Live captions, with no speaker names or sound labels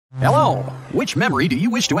Hello! Which memory do you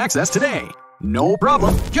wish to access today? No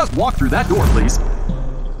problem. Just walk through that door, please.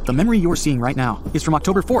 The memory you're seeing right now is from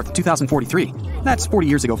October 4th, 2043. That's 40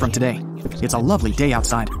 years ago from today. It's a lovely day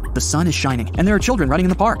outside. The sun is shining, and there are children running in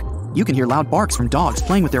the park. You can hear loud barks from dogs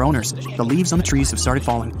playing with their owners. The leaves on the trees have started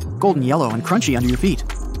falling, golden yellow and crunchy under your feet.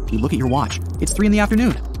 You look at your watch. It's 3 in the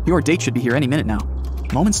afternoon. Your date should be here any minute now.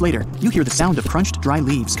 Moments later, you hear the sound of crunched, dry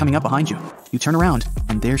leaves coming up behind you. You turn around,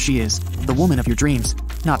 and there she is, the woman of your dreams.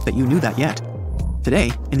 Not that you knew that yet.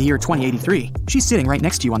 Today, in the year 2083, she's sitting right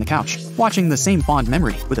next to you on the couch, watching the same fond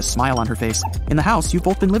memory with a smile on her face, in the house you've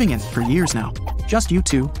both been living in for years now. Just you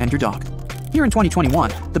two and your dog. Here in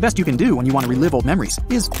 2021, the best you can do when you want to relive old memories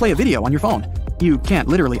is play a video on your phone. You can't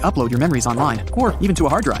literally upload your memories online, or even to a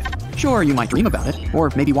hard drive. Sure, you might dream about it,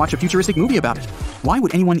 or maybe watch a futuristic movie about it. Why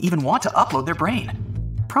would anyone even want to upload their brain?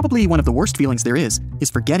 Probably one of the worst feelings there is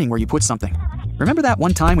forgetting where you put something. Remember that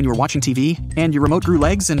one time when you were watching TV and your remote grew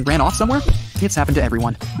legs and ran off somewhere? It's happened to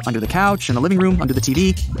everyone. Under the couch, in the living room, under the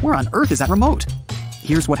TV. Where on earth is that remote?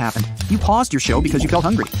 Here's what happened. You paused your show because you felt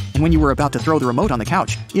hungry, and when you were about to throw the remote on the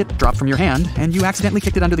couch, it dropped from your hand and you accidentally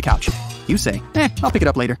kicked it under the couch. You say, I'll pick it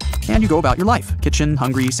up later. And you go about your life. Kitchen,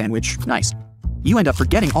 hungry, sandwich, nice. You end up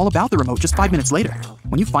forgetting all about the remote just 5 minutes later.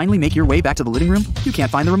 When you finally make your way back to the living room, you can't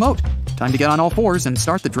find the remote. Time to get on all fours and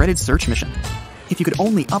start the dreaded search mission. If you could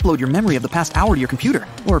only upload your memory of the past hour to your computer,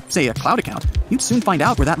 or say a cloud account, you'd soon find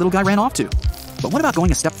out where that little guy ran off to. But what about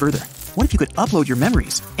going a step further? What if you could upload your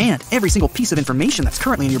memories and every single piece of information that's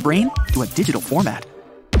currently in your brain to a digital format?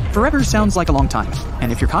 Forever sounds like a long time,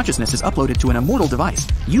 and if your consciousness is uploaded to an immortal device,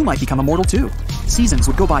 you might become immortal too. Seasons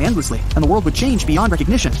would go by endlessly, and the world would change beyond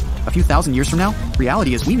recognition. A few thousand years from now,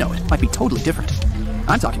 reality as we know it might be totally different.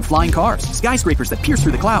 I'm talking flying cars, skyscrapers that pierce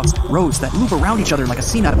through the clouds, roads that loop around each other like a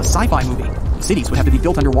scene out of a sci-fi movie. Cities would have to be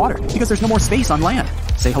built underwater because there's no more space on land.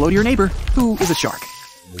 Say hello to your neighbor, who is a shark.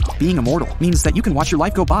 Being immortal means that you can watch your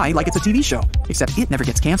life go by like it's a TV show, except it never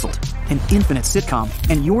gets canceled. An infinite sitcom,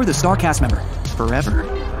 and you're the star cast member. Forever.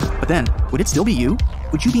 But then, would it still be you?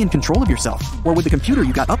 Would you be in control of yourself? Or would the computer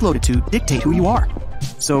you got uploaded to dictate who you are?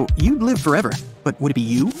 So, you'd live forever, but would it be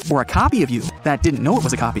you, or a copy of you that didn't know it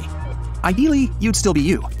was a copy? Ideally, you'd still be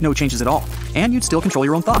you, no changes at all, and you'd still control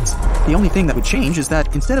your own thoughts. The only thing that would change is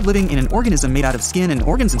that instead of living in an organism made out of skin and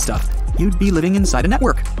organs and stuff, you'd be living inside a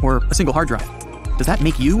network, or a single hard drive. Does that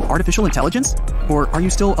make you artificial intelligence? Or are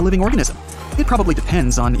you still a living organism? It probably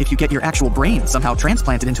depends on if you get your actual brain somehow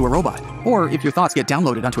transplanted into a robot, or if your thoughts get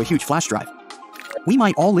downloaded onto a huge flash drive. We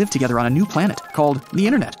might all live together on a new planet called the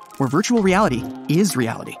Internet, where virtual reality is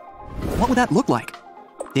reality. What would that look like?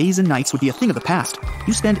 Days and nights would be a thing of the past.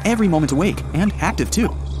 You spend every moment awake, and active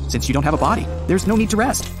too. Since you don't have a body, there's no need to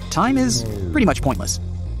rest. Time is pretty much pointless.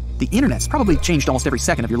 The Internet's probably changed almost every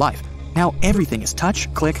second of your life. Now everything is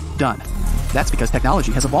touch, click, done. That's because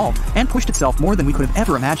technology has evolved and pushed itself more than we could have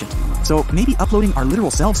ever imagined. So maybe uploading our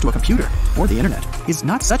literal selves to a computer, or the Internet, is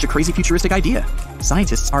not such a crazy futuristic idea.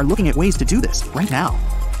 Scientists are looking at ways to do this right now.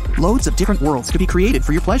 Loads of different worlds could be created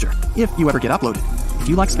for your pleasure, if you ever get uploaded. If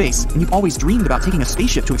you like space, and you've always dreamed about taking a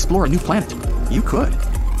spaceship to explore a new planet, you could.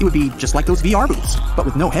 It would be just like those VR booths, but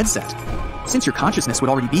with no headset. Since your consciousness would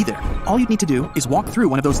already be there, all you'd need to do is walk through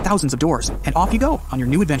one of those thousands of doors, and off you go on your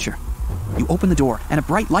new adventure. You open the door, and a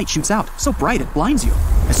bright light shoots out, so bright it blinds you.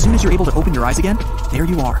 As soon as you're able to open your eyes again, there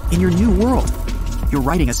you are, in your new world. You're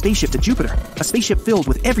riding a spaceship to Jupiter, a spaceship filled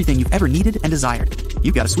with everything you've ever needed and desired.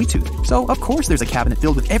 You've got a sweet tooth, so of course there's a cabinet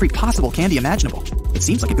filled with every possible candy imaginable. It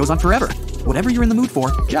seems like it goes on forever. Whatever you're in the mood for,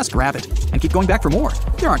 just grab it, and keep going back for more.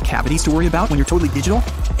 There aren't cavities to worry about when you're totally digital.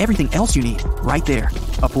 Everything else you need, right there.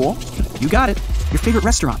 A pool? You got it. Your favorite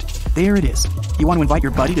restaurant? There it is. You want to invite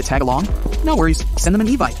your buddy to tag along? No worries, send them an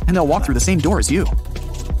evite, and they'll walk through the same door as you.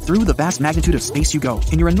 Through the vast magnitude of space you go,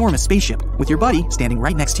 in your enormous spaceship, with your buddy standing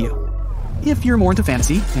right next to you. If you're more into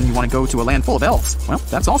fantasy, and you want to go to a land full of elves, well,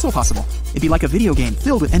 that's also possible. It'd be like a video game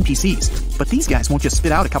filled with NPCs, but these guys won't just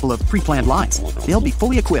spit out a couple of pre-planned lines. They'll be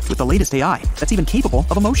fully equipped with the latest AI that's even capable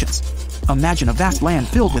of emotions. Imagine a vast land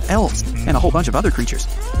filled with elves, and a whole bunch of other creatures.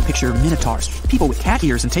 Picture minotaurs, people with cat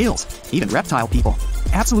ears and tails, even reptile people.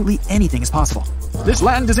 Absolutely anything is possible. This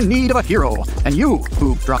land is in need of a hero, and you,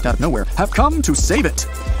 who dropped out of nowhere, have come to save it.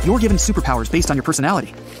 You're given superpowers based on your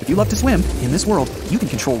personality. If you love to swim, in this world, you can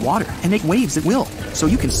control water and make waves at will, so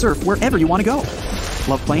you can surf wherever you want to go.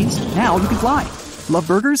 Love planes? Now you can fly. Love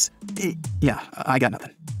burgers? Yeah, I got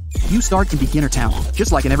nothing. You start in beginner town,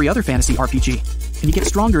 just like in every other fantasy RPG, and you get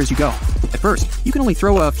stronger as you go. At first, you can only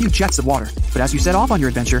throw a few jets of water, but as you set off on your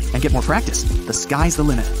adventure and get more practice, the sky's the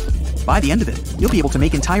limit. By the end of it, you'll be able to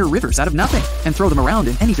make entire rivers out of nothing and throw them around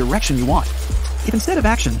in any direction you want. If instead of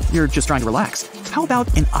action, you're just trying to relax, how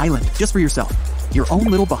about an island just for yourself? Your own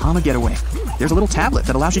little Bahama getaway. There's a little tablet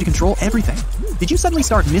that allows you to control everything. Did you suddenly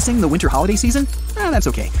start missing the winter holiday season? That's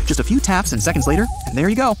okay. Just a few taps and seconds later, and there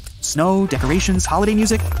you go. Snow, decorations, holiday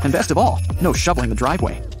music, and best of all, no shoveling the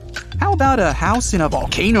driveway. How about a house in a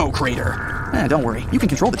volcano crater? Don't worry, you can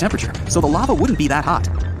control the temperature, so the lava wouldn't be that hot.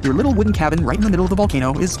 Your little wooden cabin right in the middle of the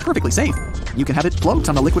volcano is perfectly safe. You can have it float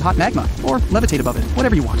on the liquid hot magma, or levitate above it,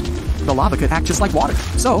 whatever you want. The lava could act just like water,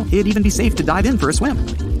 so it'd even be safe to dive in for a swim.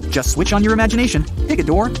 Just switch on your imagination, pick a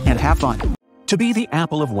door, and have fun. To be the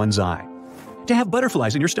apple of one's eye. To have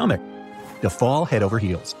butterflies in your stomach. To fall head over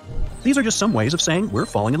heels. These are just some ways of saying we're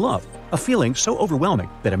falling in love. A feeling so overwhelming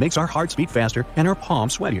that it makes our hearts beat faster and our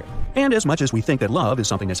palms sweatier. And as much as we think that love is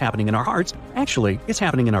something that's happening in our hearts, actually, it's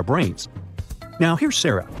happening in our brains. Now here's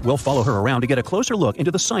Sarah. We'll follow her around to get a closer look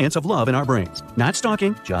into the science of love in our brains. Not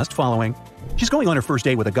stalking, just following. She's going on her first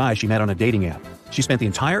date with a guy she met on a dating app. She spent the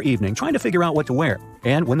entire evening trying to figure out what to wear.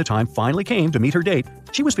 And when the time finally came to meet her date,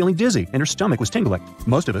 she was feeling dizzy and her stomach was tingling.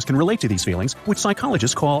 Most of us can relate to these feelings, which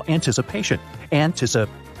psychologists call anticipation.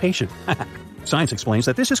 Anticipation. Science explains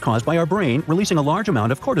that this is caused by our brain releasing a large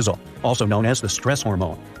amount of cortisol, also known as the stress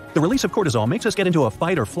hormone. The release of cortisol makes us get into a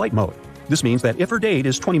fight or flight mode. This means that if her date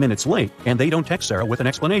is 20 minutes late and they don't text Sarah with an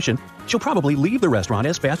explanation, she'll probably leave the restaurant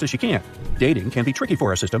as fast as she can. Dating can be tricky for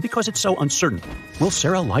our system because it's so uncertain. Will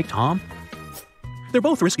Sarah like Tom? They're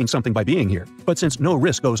both risking something by being here, but since no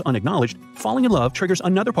risk goes unacknowledged, falling in love triggers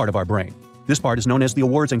another part of our brain. This part is known as the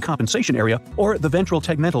awards and compensation area, or the ventral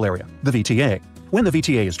tegmental area, the VTA. When the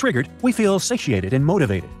VTA is triggered, we feel satiated and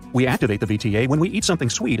motivated. We activate the VTA when we eat something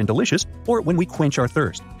sweet and delicious, or when we quench our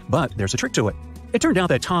thirst. But there's a trick to it. It turned out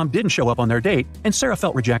that Tom didn't show up on their date, and Sarah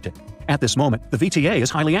felt rejected. At this moment, the VTA is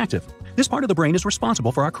highly active. This part of the brain is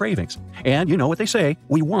responsible for our cravings. And you know what they say,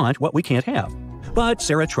 we want what we can't have. But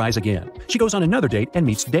Sarah tries again. She goes on another date and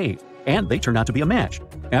meets Dave, and they turn out to be a match.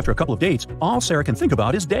 After a couple of dates, all Sarah can think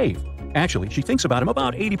about is Dave. Actually, she thinks about him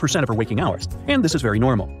about 80% of her waking hours, and this is very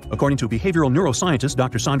normal. According to behavioral neuroscientist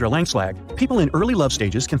Dr. Sandra Langslag, people in early love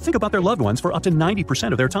stages can think about their loved ones for up to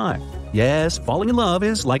 90% of their time. Yes, falling in love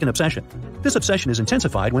is like an obsession. This obsession is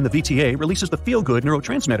intensified when the VTA releases the feel-good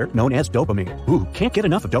neurotransmitter known as dopamine. Ooh, can't get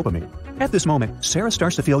enough of dopamine. At this moment, Sarah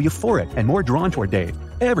starts to feel euphoric and more drawn toward Dave.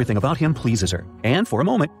 Everything about him pleases her, and for a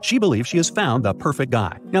moment, she believes she has found the perfect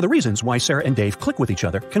guy. Now, the reasons why Sarah and Dave click with each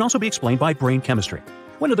other can also be explained by brain chemistry.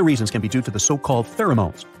 One of the reasons can be due to the so-called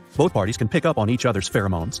pheromones. Both parties can pick up on each other's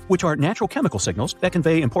pheromones, which are natural chemical signals that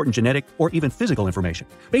convey important genetic or even physical information.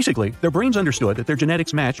 Basically, their brains understood that their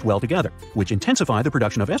genetics matched well together, which intensified the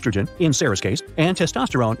production of estrogen, in Sarah's case, and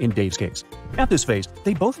testosterone in Dave's case. At this phase,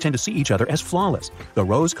 they both tend to see each other as flawless. The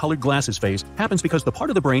rose-colored glasses phase happens because the part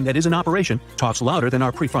of the brain that is in operation talks louder than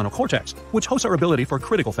our prefrontal cortex, which hosts our ability for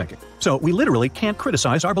critical thinking. So we literally can't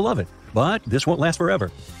criticize our beloved. But this won't last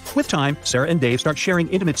forever. With time, Sarah and Dave start sharing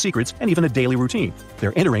intimate secrets and even a daily routine.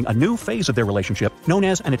 They're entering a new phase of their relationship known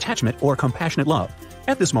as an attachment or compassionate love.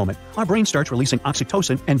 At this moment, our brain starts releasing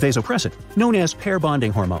oxytocin and vasopressin, known as pair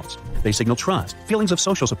bonding hormones. They signal trust, feelings of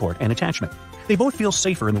social support, and attachment. They both feel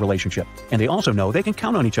safer in the relationship, and they also know they can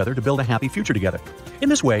count on each other to build a happy future together. In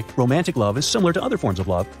this way, romantic love is similar to other forms of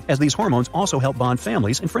love, as these hormones also help bond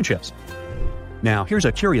families and friendships. Now, here's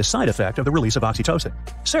a curious side effect of the release of oxytocin.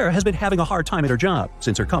 Sarah has been having a hard time at her job,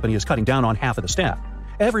 since her company is cutting down on half of the staff.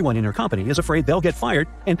 Everyone in her company is afraid they'll get fired,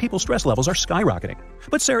 and people's stress levels are skyrocketing.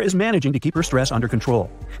 But Sarah is managing to keep her stress under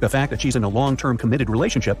control. The fact that she's in a long-term committed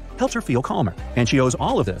relationship helps her feel calmer, and she owes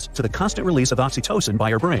all of this to the constant release of oxytocin by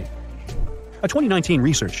her brain. A 2019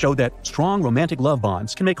 research showed that strong romantic love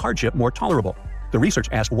bonds can make hardship more tolerable. The research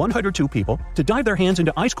asked 102 people to dive their hands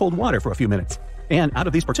into ice-cold water for a few minutes. And out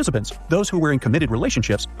of these participants, those who were in committed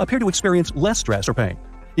relationships appear to experience less stress or pain.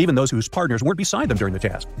 Even those whose partners weren't beside them during the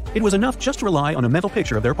task. It was enough just to rely on a mental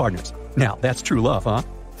picture of their partners. Now, that's true love, huh?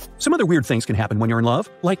 Some other weird things can happen when you're in love,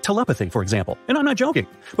 like telepathy, for example. And I'm not joking,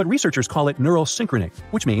 but researchers call it neural synchrony,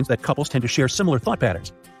 which means that couples tend to share similar thought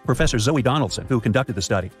patterns. Professor Zoe Donaldson, who conducted the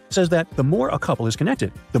study, says that the more a couple is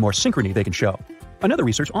connected, the more synchrony they can show. Another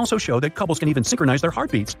research also showed that couples can even synchronize their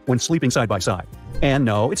heartbeats when sleeping side by side. And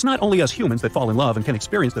no, it's not only us humans that fall in love and can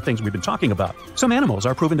experience the things we've been talking about. Some animals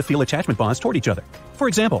are proven to feel attachment bonds toward each other. For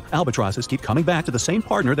example, albatrosses keep coming back to the same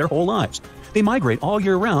partner their whole lives. They migrate all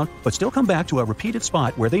year round, but still come back to a repeated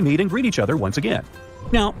spot where they meet and greet each other once again.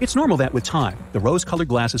 Now, it's normal that with time, the rose-colored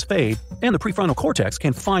glasses fade, and the prefrontal cortex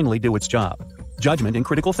can finally do its job. Judgment and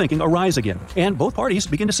critical thinking arise again, and both parties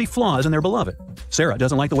begin to see flaws in their beloved. Sarah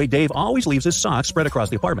doesn't like the way Dave always leaves his socks spread across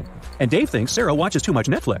the apartment, and Dave thinks Sarah watches too much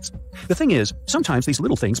Netflix. The thing is, sometimes these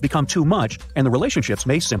little things become too much, and the relationships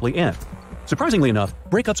may simply end. Surprisingly enough,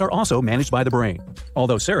 breakups are also managed by the brain.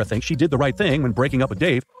 Although Sarah thinks she did the right thing when breaking up with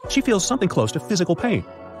Dave, she feels something close to physical pain.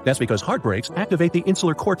 That's because heartbreaks activate the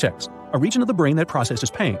insular cortex, a region of the brain that processes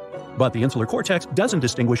pain. But the insular cortex doesn't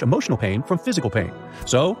distinguish emotional pain from physical pain,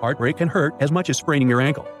 so heartbreak can hurt as much as spraining your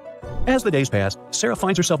ankle. As the days pass, Sarah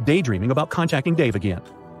finds herself daydreaming about contacting Dave again.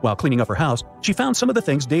 While cleaning up her house, she found some of the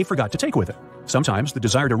things Dave forgot to take with him. Sometimes the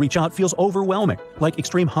desire to reach out feels overwhelming, like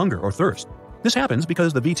extreme hunger or thirst. This happens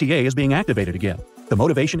because the VTA is being activated again, the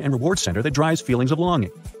motivation and reward center that drives feelings of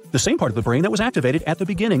longing. The same part of the brain that was activated at the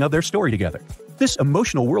beginning of their story together. This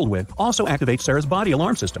emotional whirlwind also activates Sarah's body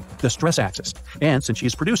alarm system, the stress axis. And since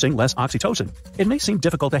she's producing less oxytocin, it may seem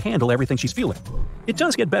difficult to handle everything she's feeling. It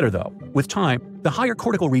does get better though. With time, the higher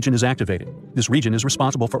cortical region is activated. This region is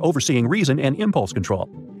responsible for overseeing reason and impulse control.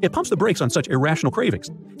 It pumps the brakes on such irrational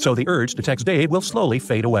cravings, so the urge to text Dave will slowly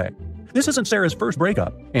fade away. This isn't Sarah's first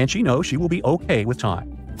breakup, and she knows she will be okay with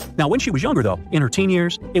time. Now, when she was younger though, in her teen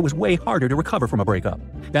years, it was way harder to recover from a breakup.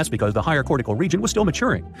 That's because the higher cortical region was still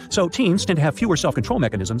maturing, so teens tend to have fewer self-control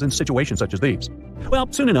mechanisms in situations such as these.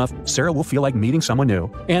 Well, soon enough, Sarah will feel like meeting someone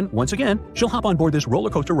new, and once again, she'll hop on board this roller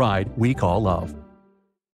coaster ride we call love.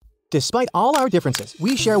 Despite all our differences,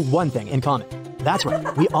 we share one thing in common. That's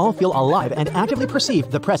right, we all feel alive and actively perceive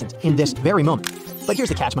the present in this very moment. But here's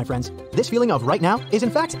the catch, my friends. This feeling of right now is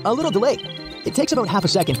in fact a little delayed. It takes about half a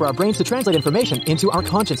second for our brains to translate information into our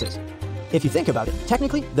consciences. If you think about it,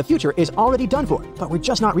 technically, the future is already done for, but we're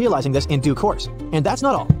just not realizing this in due course. And that's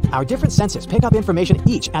not all. Our different senses pick up information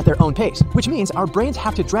each at their own pace, which means our brains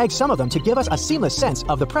have to drag some of them to give us a seamless sense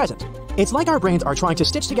of the present. It's like our brains are trying to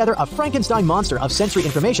stitch together a Frankenstein monster of sensory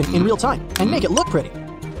information in real time and make it look pretty.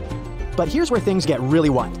 But here's where things get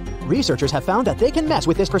really wild. Researchers have found that they can mess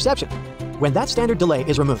with this perception. When that standard delay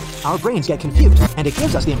is removed, our brains get confused, and it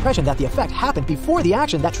gives us the impression that the effect happened before the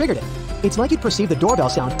action that triggered it. It's like you'd perceive the doorbell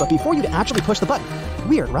sound, but before you'd actually push the button.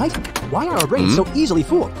 Weird, right? Why are our brains so easily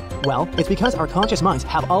fooled? Well, it's because our conscious minds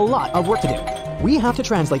have a lot of work to do. We have to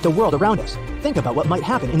translate the world around us, think about what might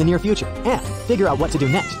happen in the near future, and figure out what to do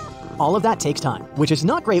next. All of that takes time, which is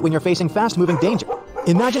not great when you're facing fast-moving danger.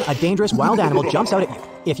 Imagine a dangerous wild animal jumps out at you.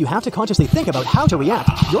 If you have to consciously think about how to react,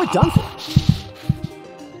 you're done for.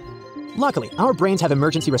 Luckily, our brains have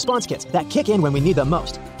emergency response kits that kick in when we need them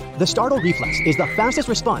most. The startle reflex is the fastest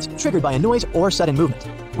response triggered by a noise or sudden movement.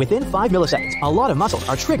 Within 5 milliseconds, a lot of muscles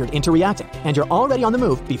are triggered into reacting, and you're already on the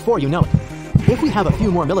move before you know it. If we have a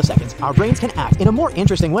few more milliseconds, our brains can act in a more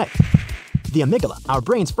interesting way. The amygdala, our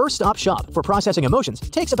brain's first stop shop for processing emotions,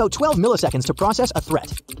 takes about 12 milliseconds to process a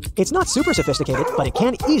threat. It's not super sophisticated, but it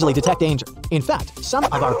can easily detect danger. In fact, some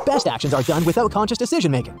of our best actions are done without conscious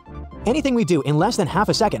decision-making. Anything we do in less than half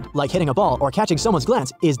a second, like hitting a ball or catching someone's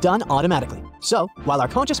glance, is done automatically. So, while our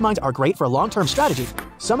conscious minds are great for long-term strategy,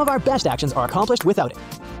 some of our best actions are accomplished without it.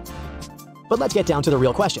 But let's get down to the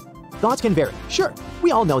real question. Thoughts can vary. Sure, we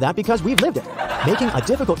all know that because we've lived it. Making a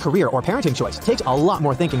difficult career or parenting choice takes a lot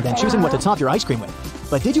more thinking than choosing what to top your ice cream with.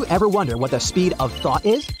 But did you ever wonder what the speed of thought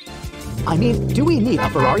is? I mean, do we need a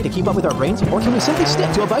Ferrari to keep up with our brains, or can we simply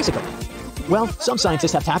stick to a bicycle? Well, some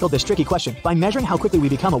scientists have tackled this tricky question by measuring how quickly we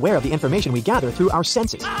become aware of the information we gather through our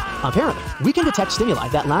senses. Apparently, we can detect stimuli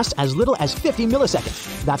that last as little as 50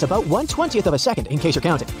 milliseconds. That's about 1/20th of a second in case you're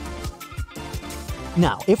counting.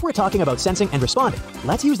 Now, if we're talking about sensing and responding,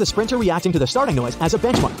 let's use the sprinter reacting to the starting noise as a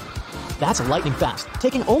benchmark. That's lightning fast,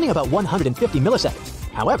 taking only about 150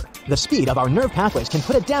 milliseconds. However, the speed of our nerve pathways can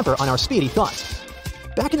put a damper on our speedy thoughts.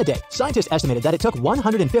 Back in the day, scientists estimated that it took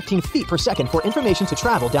 115 feet per second for information to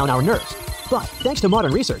travel down our nerves. But thanks to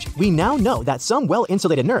modern research, we now know that some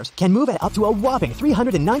well-insulated nerves can move at up to a whopping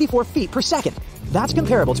 394 feet per second. That's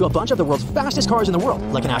comparable to a bunch of the world's fastest cars in the world,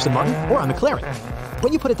 like an Aston Martin or a McLaren.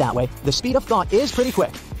 When you put it that way, the speed of thought is pretty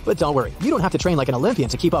quick. But don't worry, you don't have to train like an Olympian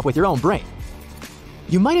to keep up with your own brain.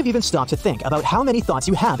 You might have even stopped to think about how many thoughts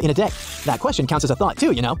you have in a day. That question counts as a thought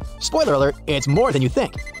too, you know. Spoiler alert, it's more than you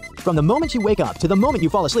think. From the moment you wake up to the moment you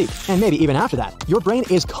fall asleep, and maybe even after that, your brain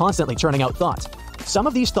is constantly churning out thoughts. Some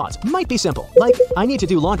of these thoughts might be simple, like, I need to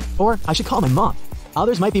do laundry, or I should call my mom.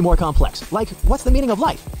 Others might be more complex, like, what's the meaning of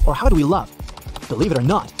life, or how do we love? Believe it or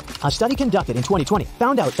not, a study conducted in 2020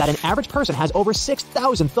 found out that an average person has over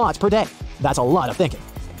 6,000 thoughts per day. That's a lot of thinking.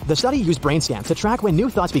 The study used brain scans to track when new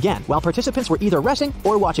thoughts began while participants were either resting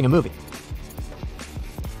or watching a movie.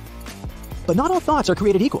 But not all thoughts are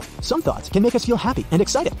created equal. Some thoughts can make us feel happy and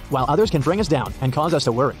excited, while others can bring us down and cause us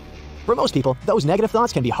to worry. For most people, those negative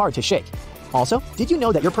thoughts can be hard to shake. Also, did you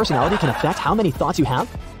know that your personality can affect how many thoughts you have?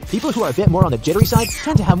 People who are a bit more on the jittery side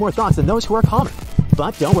tend to have more thoughts than those who are calmer.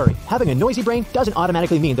 But don't worry, having a noisy brain doesn't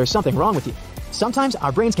automatically mean there's something wrong with you. Sometimes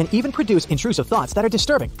our brains can even produce intrusive thoughts that are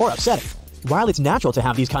disturbing or upsetting. While it's natural to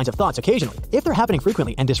have these kinds of thoughts occasionally, if they're happening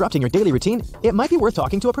frequently and disrupting your daily routine, it might be worth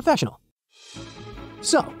talking to a professional.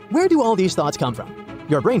 So, where do all these thoughts come from?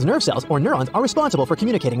 Your brain's nerve cells or neurons are responsible for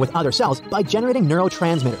communicating with other cells by generating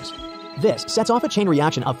neurotransmitters. This sets off a chain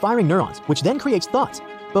reaction of firing neurons, which then creates thoughts.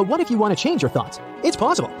 But what if you want to change your thoughts? It's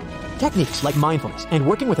possible. Techniques like mindfulness and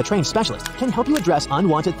working with a trained specialist can help you address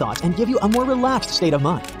unwanted thoughts and give you a more relaxed state of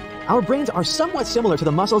mind. Our brains are somewhat similar to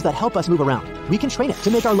the muscles that help us move around. We can train it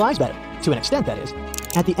to make our lives better, to an extent that is.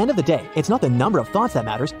 At the end of the day, it's not the number of thoughts that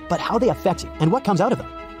matters, but how they affect you and what comes out of them.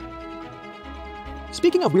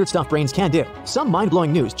 Speaking of weird stuff brains can do, some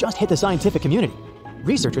mind-blowing news just hit the scientific community.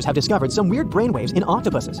 Researchers have discovered some weird brainwaves in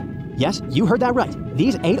octopuses. Yes, you heard that right.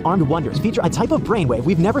 These 8-armed wonders feature a type of brainwave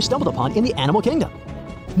we've never stumbled upon in the animal kingdom.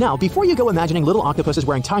 Now, before you go imagining little octopuses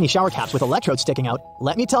wearing tiny shower caps with electrodes sticking out,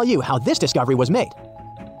 let me tell you how this discovery was made.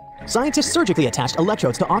 Scientists surgically attached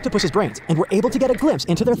electrodes to octopus' brains and were able to get a glimpse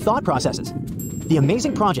into their thought processes. The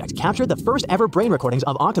amazing project captured the first ever brain recordings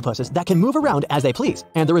of octopuses that can move around as they please,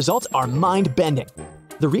 and the results are mind-bending.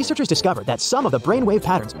 The researchers discovered that some of the brainwave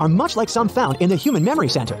patterns are much like some found in the human memory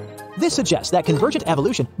center. This suggests that convergent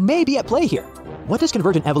evolution may be at play here. What does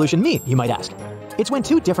convergent evolution mean, you might ask? It's when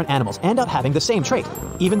two different animals end up having the same trait,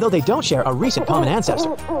 even though they don't share a recent common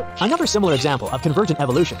ancestor. Another similar example of convergent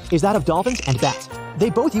evolution is that of dolphins and bats. They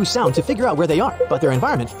both use sound to figure out where they are, but their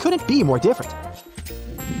environment couldn't be more different.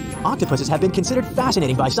 Octopuses have been considered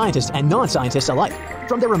fascinating by scientists and non-scientists alike.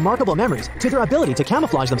 From their remarkable memories to their ability to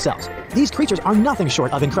camouflage themselves, these creatures are nothing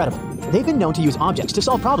short of incredible. They've been known to use objects to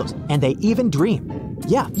solve problems, and they even dream.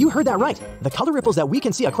 Yeah, you heard that right. The color ripples that we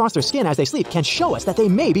can see across their skin as they sleep can show us that they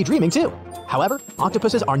may be dreaming too. However,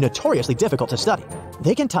 octopuses are notoriously difficult to study.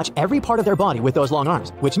 They can touch every part of their body with those long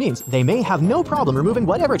arms, which means they may have no problem removing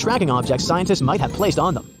whatever tracking objects scientists might have placed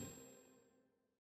on them.